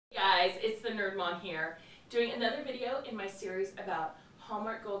Nerd Mom here, doing another video in my series about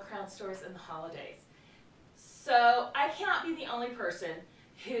Hallmark Gold Crown stores and the holidays. So I cannot be the only person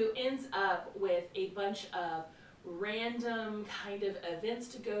who ends up with a bunch of random kind of events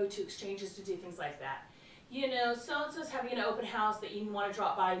to go to, exchanges to do, things like that. You know, so-and-so's having an open house that you want to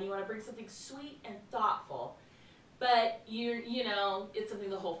drop by and you want to bring something sweet and thoughtful. But you know, it's something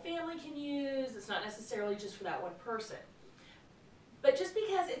the whole family can use. It's not necessarily just for that one person. But just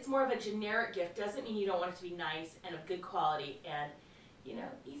because it's more of a generic gift doesn't mean you don't want it to be nice and of good quality and, you know,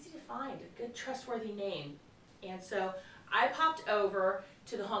 easy to find, a good trustworthy name. And so I popped over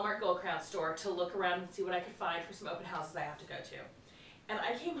to the Hallmark Gold Crown store to look around and see what I could find for some open houses I have to go to. And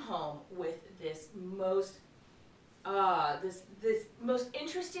I came home with this most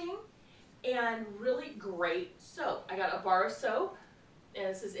interesting and really great soap. I got a bar of soap, and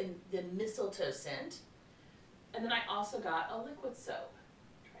this is in the Mistletoe scent. And then I also got a liquid soap.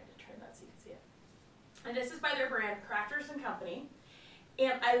 I'm trying to turn that so you can see it. And this is by their brand, Crafters & Company.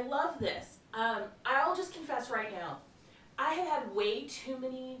 And I love this. I'll just confess right now, I have had way too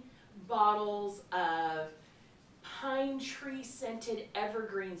many bottles of pine tree scented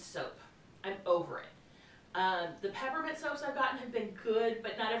evergreen soap. I'm over it. The peppermint soaps I've gotten have been good,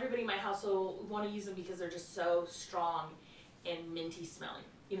 but not everybody in my house will want to use them because they're just so strong and minty smelling,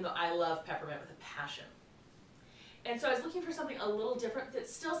 even though I love peppermint with a passion. And so I was looking for something a little different that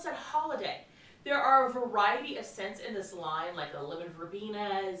still said holiday. There are a variety of scents in this line, like the lemon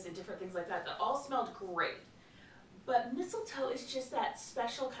verbenas and different things like that, that all smelled great. But mistletoe is just that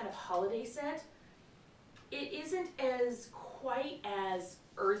special kind of holiday scent. It isn't as quite as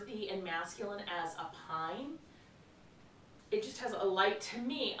earthy and masculine as a pine. It just has a light, to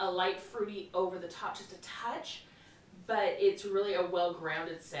me, a light fruity over the top, just a touch, but it's really a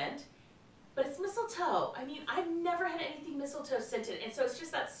well-grounded scent. But it's mistletoe. I mean, I've never had anything mistletoe scented, and so it's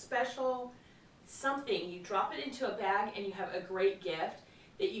just that special something. You drop it into a bag and you have a great gift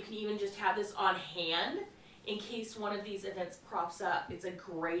that you can even just have this on hand in case one of these events props up. It's a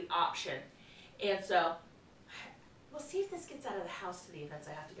great option. And so we'll see if this gets out of the house to the events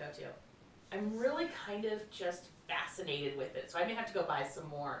I have to go to. I'm really kind of just fascinated with it, so I may have to go buy some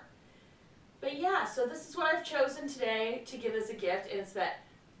more. But yeah, so this is what I've chosen today to give as a gift, and it's that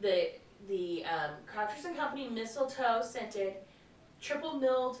the Crafters & Company Mistletoe Scented Triple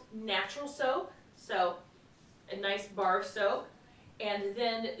Milled Natural Soap, so a nice bar of soap, and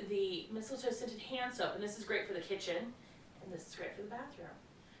then the Mistletoe Scented Hand Soap, and this is great for the kitchen, and this is great for the bathroom.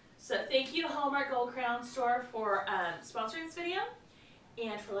 So thank you to Hallmark Gold Crown Store for sponsoring this video,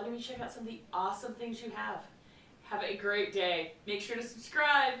 and for letting me check out some of the awesome things you have. Have a great day. Make sure to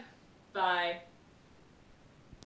subscribe. Bye.